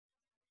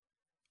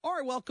All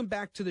right, welcome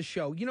back to the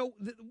show. You know,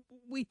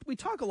 we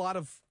talk a lot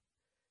of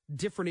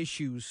different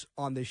issues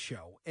on this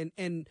show,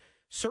 and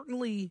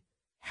certainly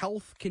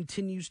health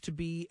continues to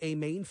be a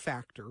main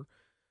factor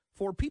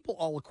for people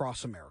all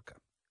across America.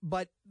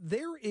 But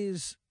there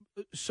is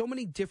so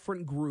many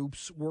different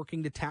groups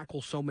working to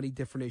tackle so many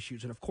different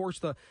issues. And, of course,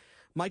 the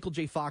Michael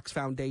J. Fox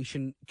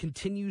Foundation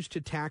continues to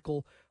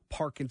tackle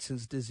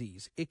Parkinson's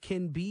disease. It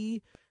can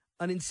be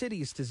an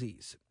insidious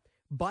disease,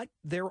 but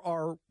there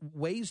are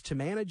ways to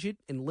manage it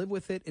and live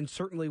with it. And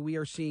certainly we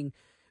are seeing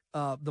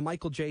the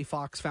Michael J.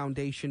 Fox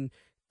Foundation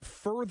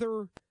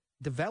further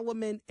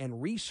development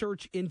and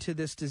research into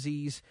this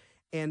disease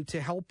and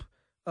to help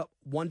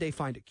one day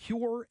find a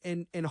cure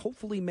and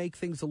hopefully make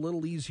things a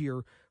little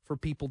easier for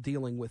people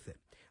dealing with it.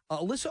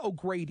 Alyssa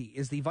O'Grady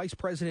is the Vice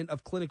President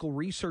of Clinical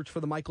Research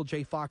for the Michael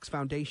J. Fox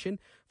Foundation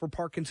for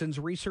Parkinson's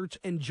Research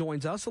and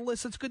joins us.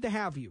 Alyssa, it's good to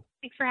have you.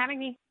 Thanks for having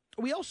me.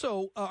 We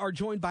also are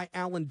joined by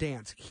Alan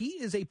Dance. He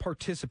is a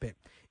participant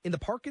in the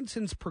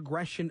Parkinson's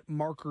Progression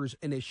Markers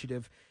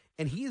Initiative,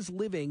 and he is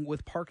living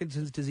with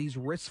Parkinson's disease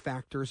risk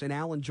factors, and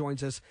Alan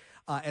joins us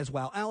as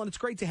well. Alan, it's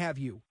great to have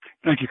you.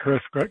 Thank you, Chris.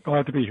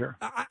 Glad to be here.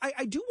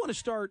 I do want to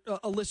start,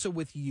 Alyssa,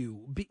 with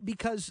you,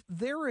 because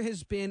there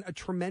has been a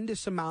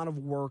tremendous amount of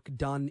work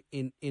done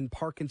in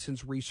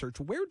Parkinson's research.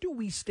 Where do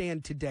we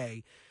stand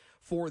today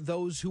for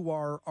those who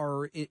are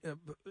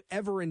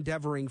ever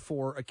endeavoring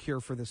for a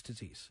cure for this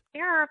disease?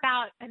 There are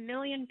about 1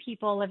 million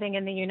people living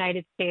in the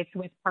United States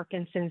with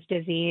Parkinson's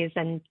disease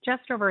and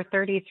just over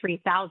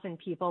 33,000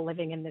 people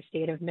living in the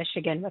state of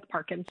Michigan with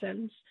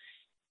Parkinson's.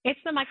 It's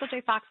the Michael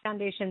J. Fox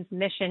Foundation's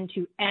mission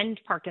to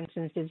end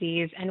Parkinson's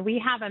disease, and we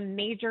have a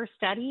major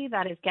study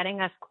that is getting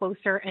us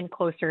closer and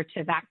closer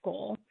to that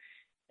goal.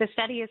 The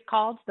study is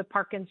called the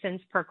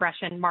Parkinson's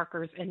Progression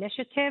Markers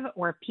Initiative,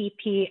 or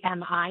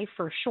PPMI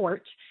for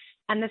short.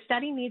 And the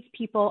study needs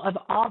people of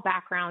all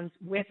backgrounds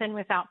with and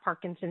without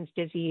Parkinson's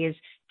disease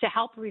to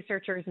help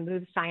researchers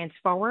move science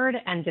forward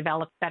and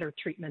develop better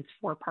treatments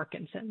for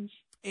Parkinson's.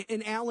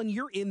 And Alan,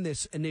 you're in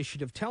this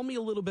initiative. Tell me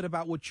a little bit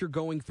about what you're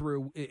going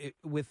through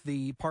with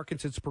the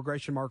Parkinson's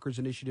Progression Markers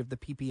Initiative, the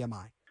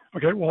PPMI.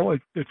 Okay, well,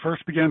 it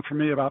first began for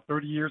me about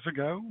 30 years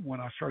ago when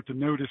I started to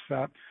notice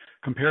that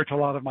compared to a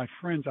lot of my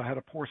friends, I had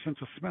a poor sense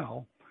of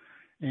smell.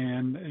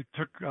 And it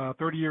took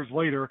 30 years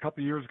later, a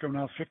couple of years ago, when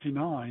I was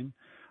 59,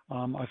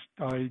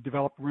 I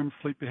developed REM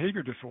sleep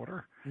behavior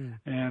disorder.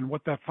 And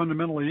what that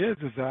fundamentally is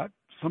that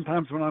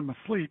sometimes when I'm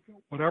asleep,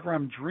 whatever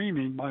I'm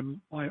dreaming,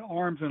 my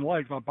arms and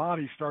legs, my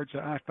body starts to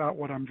act out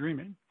what I'm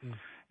dreaming.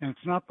 And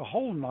it's not the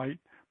whole night,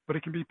 but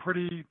it can be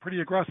pretty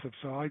aggressive.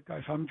 So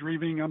if I'm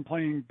dreaming I'm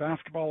playing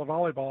basketball or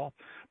volleyball,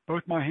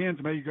 both my hands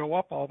may go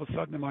up all of a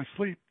sudden in my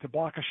sleep to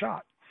block a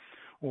shot.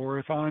 Or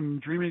if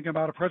I'm dreaming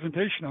about a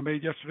presentation I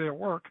made yesterday at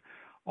work,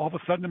 all of a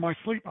sudden in my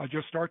sleep, I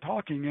just start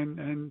talking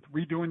and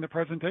redoing the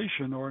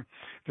presentation. Or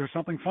there's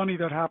something funny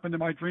that happened in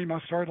my dream,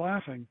 I started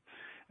laughing.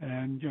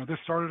 And, this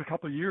started a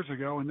couple of years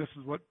ago, and this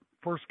is what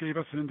first gave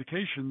us an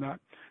indication that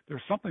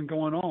there's something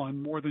going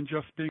on more than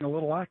just being a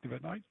little active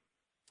at night.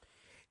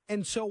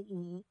 And so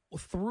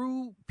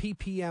through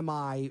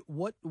PPMI,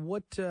 what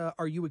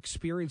are you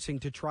experiencing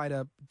to try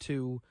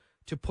to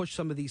push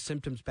some of these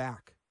symptoms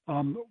back?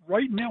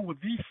 Right now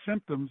with these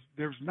symptoms,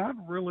 there's not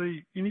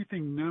really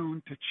anything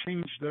known to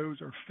change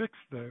those or fix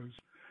those.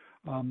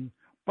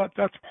 But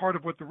that's part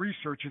of what the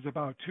research is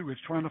about, too, is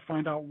trying to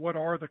find out what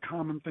are the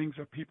common things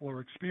that people are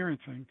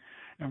experiencing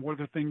and what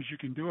are the things you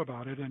can do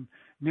about it. And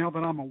now that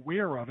I'm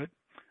aware of it,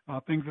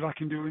 things that I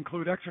can do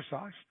include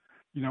exercise.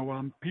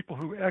 People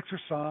who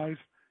exercise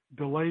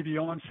delay the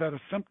onset of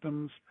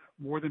symptoms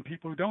more than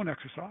people who don't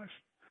exercise.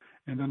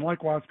 And then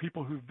likewise,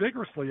 people who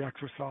vigorously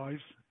exercise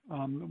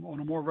on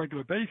a more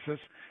regular basis,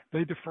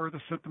 they defer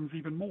the symptoms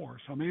even more.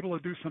 So I'm able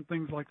to do some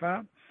things like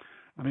that.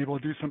 I'm able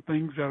to do some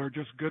things that are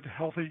just good,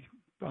 healthy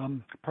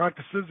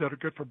practices that are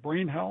good for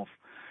brain health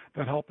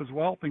that help as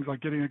well, things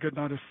like getting a good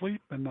night of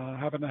sleep and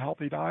having a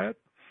healthy diet.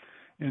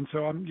 And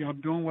so I'm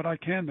doing what I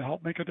can to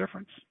help make a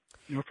difference,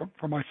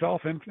 for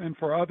myself and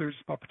for others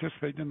by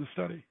participating in the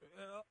study.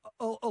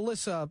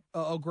 Alyssa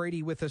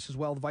O'Grady with us as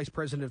well, the Vice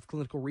President of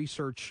Clinical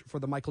Research for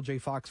the Michael J.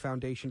 Fox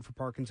Foundation for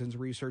Parkinson's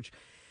Research.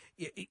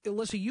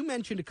 Alyssa, you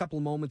mentioned a couple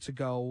of moments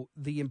ago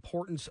the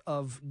importance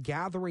of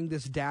gathering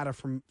this data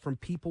from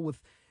people with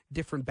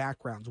different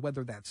backgrounds,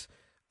 whether that's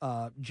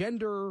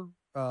gender,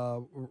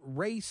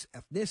 race,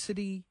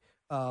 ethnicity,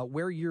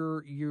 where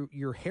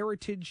your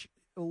heritage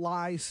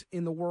lies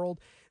in the world.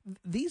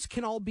 These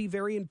can all be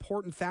very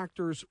important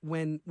factors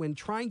when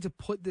trying to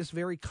put this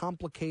very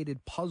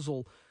complicated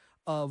puzzle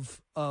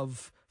of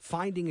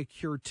finding a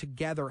cure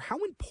together.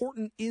 How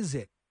important is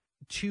it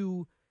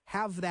to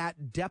have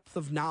that depth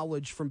of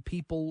knowledge from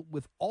people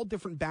with all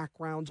different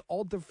backgrounds,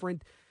 all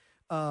different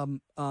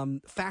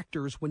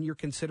factors when you're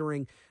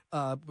considering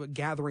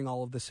gathering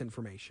all of this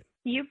information?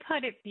 You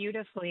put it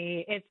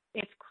beautifully.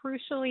 It's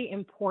crucially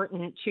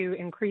important to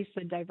increase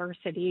the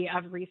diversity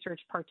of research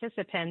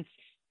participants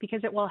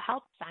because it will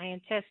help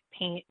scientists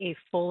paint a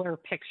fuller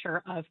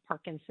picture of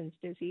Parkinson's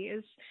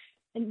disease.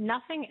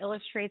 Nothing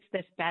illustrates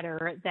this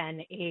better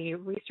than a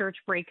research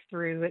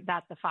breakthrough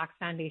that the Fox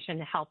Foundation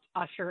helped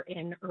usher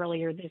in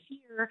earlier this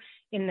year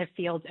in the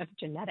field of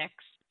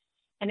genetics.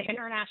 An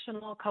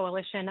international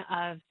coalition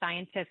of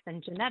scientists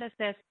and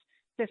geneticists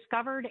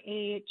discovered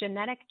a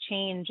genetic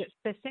change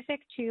specific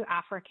to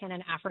African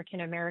and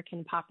African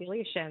American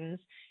populations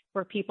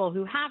where people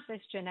who have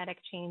this genetic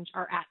change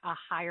are at a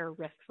higher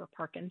risk for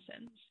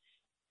Parkinson's.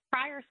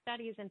 Prior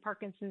studies in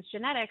Parkinson's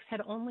genetics had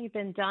only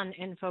been done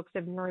in folks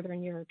of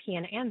Northern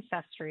European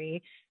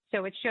ancestry.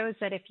 So it shows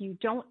that if you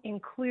don't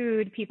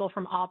include people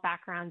from all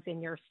backgrounds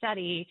in your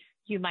study,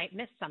 you might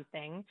miss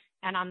something.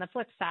 And on the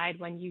flip side,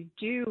 when you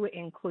do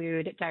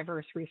include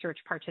diverse research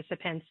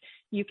participants,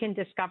 you can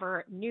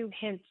discover new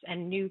hints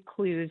and new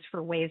clues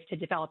for ways to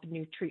develop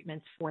new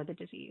treatments for the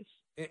disease.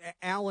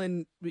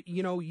 Alan,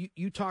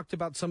 you talked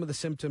about some of the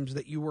symptoms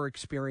that you were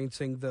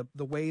experiencing,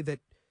 the way that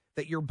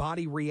your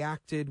body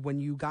reacted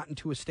when you got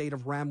into a state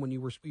of REM when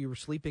you were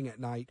sleeping at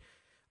night.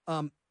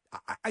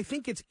 I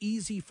think it's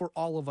easy for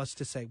all of us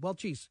to say, well,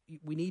 geez,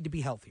 we need to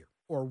be healthier,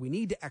 or we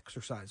need to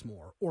exercise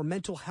more, or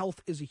mental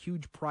health is a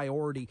huge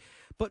priority.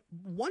 But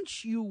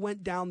once you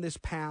went down this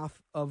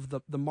path of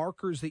the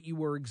markers that you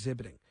were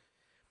exhibiting,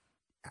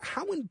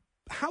 how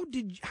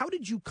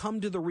did you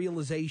come to the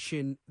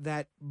realization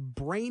that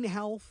brain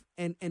health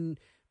and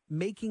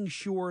making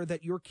sure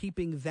that you're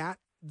keeping that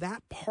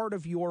part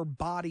of your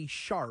body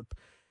sharp,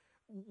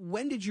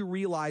 when did you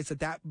realize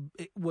that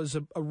was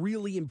a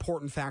really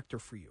important factor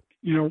for you?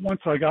 Once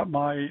I got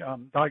my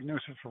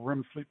diagnosis for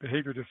REM sleep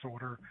behavior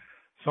disorder,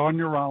 saw a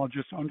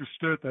neurologist,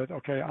 understood that,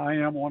 okay, I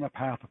am on a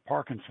path of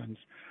Parkinson's.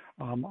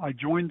 I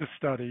joined the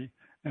study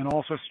and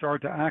also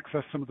started to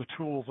access some of the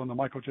tools on the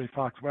Michael J.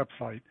 Fox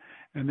website,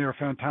 and they're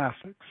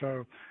fantastic.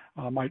 So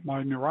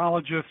my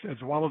neurologist, as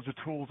well as the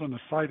tools on the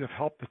site, have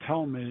helped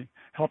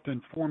to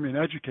inform me and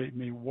educate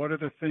me what are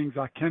the things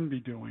I can be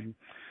doing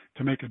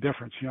to make a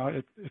difference.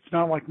 It's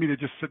not like me to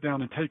just sit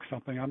down and take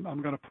something.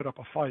 I'm going to put up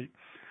a fight.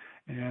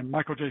 And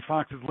Michael J.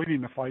 Fox is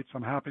leading the fight, so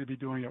I'm happy to be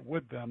doing it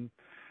with them.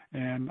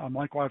 And I'm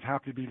likewise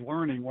happy to be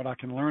learning what I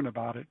can learn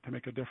about it to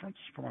make a difference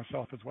for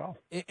myself as well.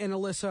 And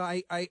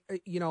Alyssa,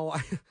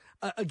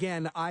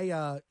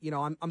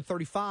 I'm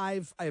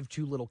 35. I have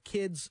 2 little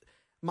kids.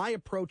 My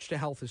approach to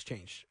health has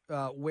changed.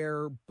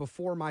 Where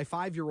before my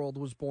 5-year-old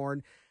was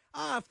born,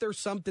 if there's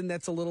something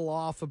that's a little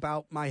off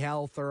about my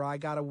health, or I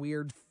got a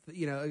weird,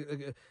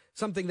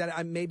 something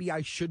that maybe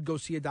I should go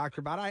see a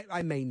doctor about,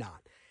 I may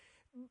not.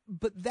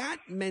 But that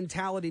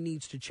mentality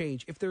needs to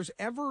change. If there's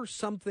ever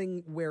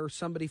something where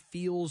somebody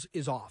feels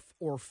is off,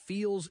 or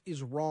feels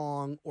is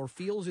wrong, or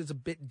feels is a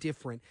bit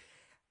different,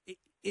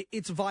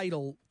 it's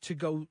vital to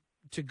go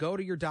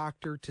to your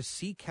doctor, to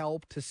seek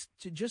help, to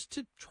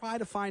try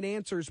to find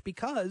answers,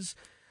 because,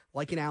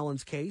 like in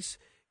Alan's case,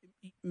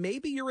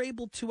 maybe you're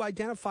able to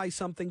identify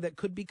something that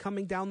could be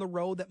coming down the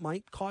road that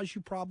might cause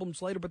you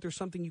problems later, but there's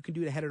something you can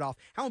do to head it off.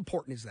 How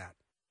important is that?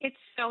 It's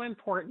so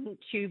important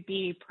to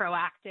be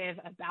proactive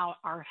about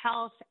our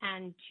health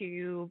and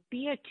to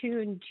be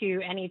attuned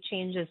to any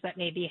changes that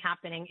may be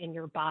happening in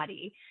your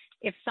body.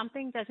 If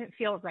something doesn't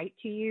feel right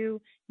to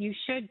you, you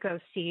should go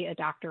see a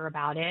doctor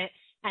about it.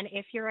 And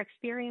if you're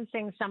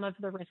experiencing some of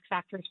the risk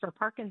factors for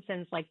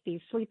Parkinson's, like these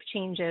sleep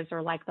changes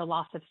or like the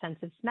loss of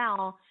sense of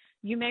smell,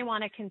 you may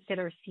want to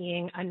consider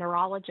seeing a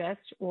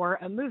neurologist or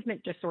a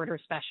movement disorder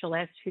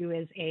specialist who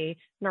is a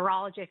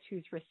neurologist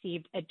who's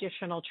received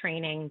additional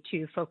training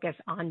to focus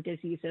on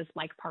diseases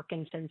like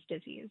Parkinson's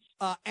disease.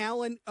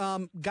 Alan,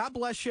 God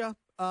bless you.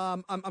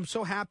 I'm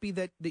so happy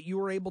that you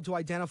were able to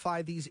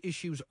identify these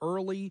issues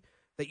early,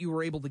 that you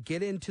were able to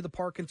get into the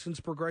Parkinson's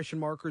Progression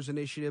Markers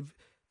Initiative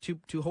to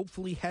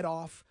hopefully head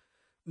off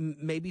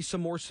maybe some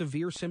more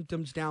severe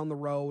symptoms down the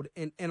road.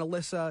 And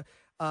Alyssa,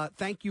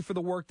 thank you for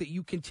the work that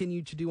you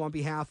continue to do on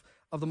behalf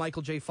of the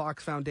Michael J.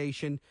 Fox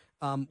Foundation.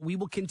 We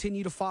will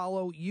continue to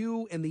follow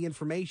you and the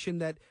information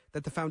that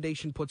the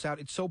foundation puts out.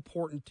 It's so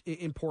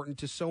important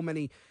to so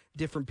many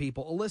different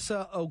people.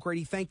 Alyssa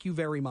O'Grady, thank you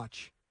very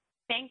much.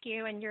 Thank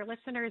you. And your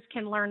listeners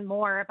can learn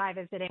more by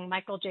visiting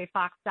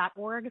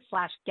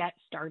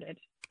michaeljfox.org/get-started.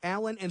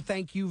 Alan, and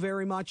thank you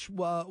very much.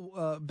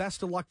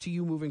 Best of luck to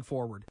you moving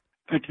forward.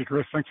 Thank you,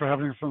 Chris. Thanks for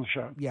having us on the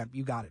show. Yeah,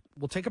 you got it.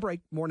 We'll take a break.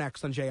 More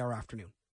next on JR Afternoon.